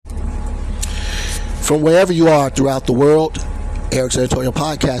From wherever you are throughout the world, Eric's Editorial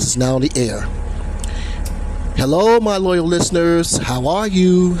Podcast is now on the air. Hello, my loyal listeners. How are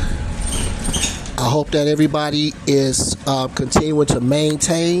you? I hope that everybody is continuing to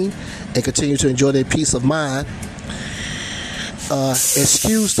maintain and continue to enjoy their peace of mind.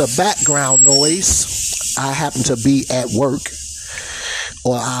 Excuse the background noise. I happen to be at work,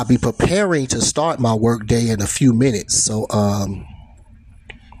 or I'll be preparing to start my work day in a few minutes. So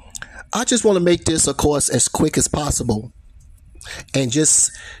I just want to make this, of course, as quick as possible and just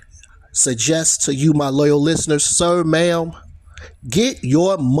suggest to you, my loyal listeners, sir, ma'am, get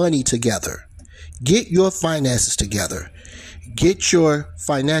your money together. Get your finances together. Get your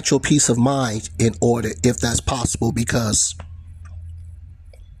financial peace of mind in order, if that's possible, because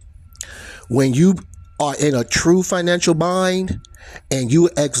when you are in a true financial bind and you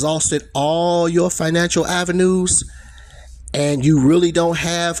exhausted all your financial avenues and you really don't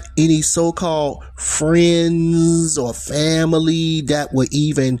have any so-called friends or family that would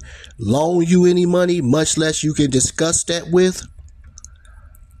even loan you any money, much less you can discuss that with,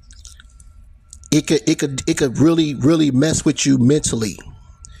 it could really mess with you mentally.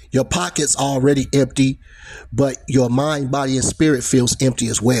 Your pocket's already empty, but your mind, body, and spirit feels empty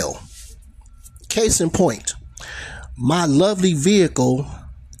as well. Case in point, my lovely vehicle,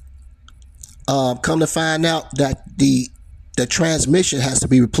 come to find out that the transmission has to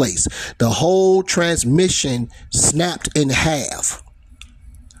be replaced. The whole transmission snapped in half.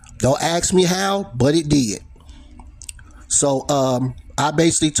 Don't ask me how, but it did. So I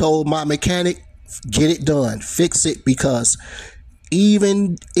basically told my mechanic, get it done, fix it, because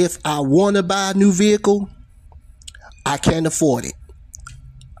even if I want to buy a new vehicle, I can't afford it.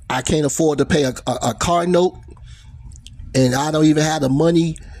 I can't afford to pay a car note, and I don't even have the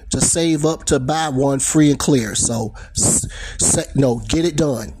money to save up to buy one free and clear. So, no, get it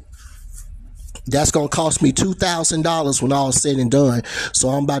done. That's going to cost me $2,000 when all is said and done. So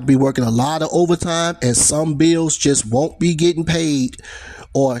I'm about to be working a lot of overtime, and some bills just won't be getting paid,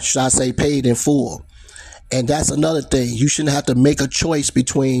 or should I say paid in full. And that's another thing. You shouldn't have to make a choice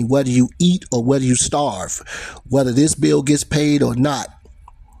between whether you eat or whether you starve, whether this bill gets paid or not.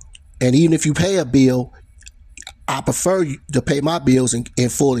 And even if you pay a bill, I prefer to pay my bills in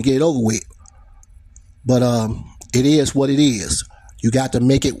full and get it over with. But it is what it is. You got to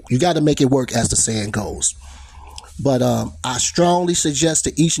make it work, as the saying goes. But I strongly suggest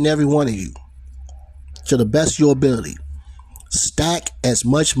to each and every one of you, to the best of your ability, stack as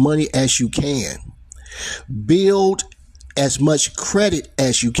much money as you can. Build as much credit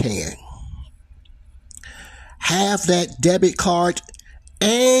as you can. Have that debit card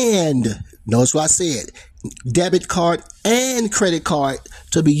and, notice what I said, debit card and credit card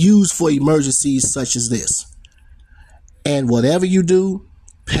to be used for emergencies such as this. And whatever you do,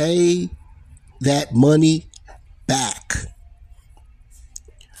 pay that money back.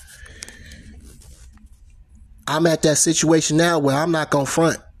 I'm at that situation now where I'm not going to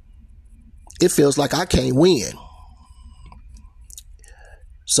front. It feels like I can't win.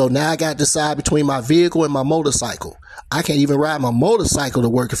 So now I got to decide between my vehicle and my motorcycle. I can't even ride my motorcycle to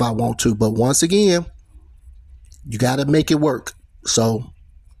work if I want to. But once again, you got to make it work. So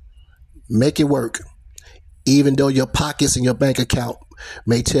make it work, even though your pockets and your bank account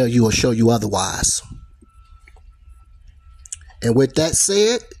may tell you or show you otherwise. And with that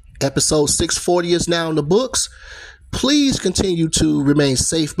said, episode 640 is now in the books. Please continue to remain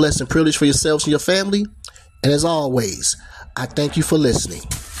safe, blessed, and privileged for yourselves and your family. And as always, I thank you for listening.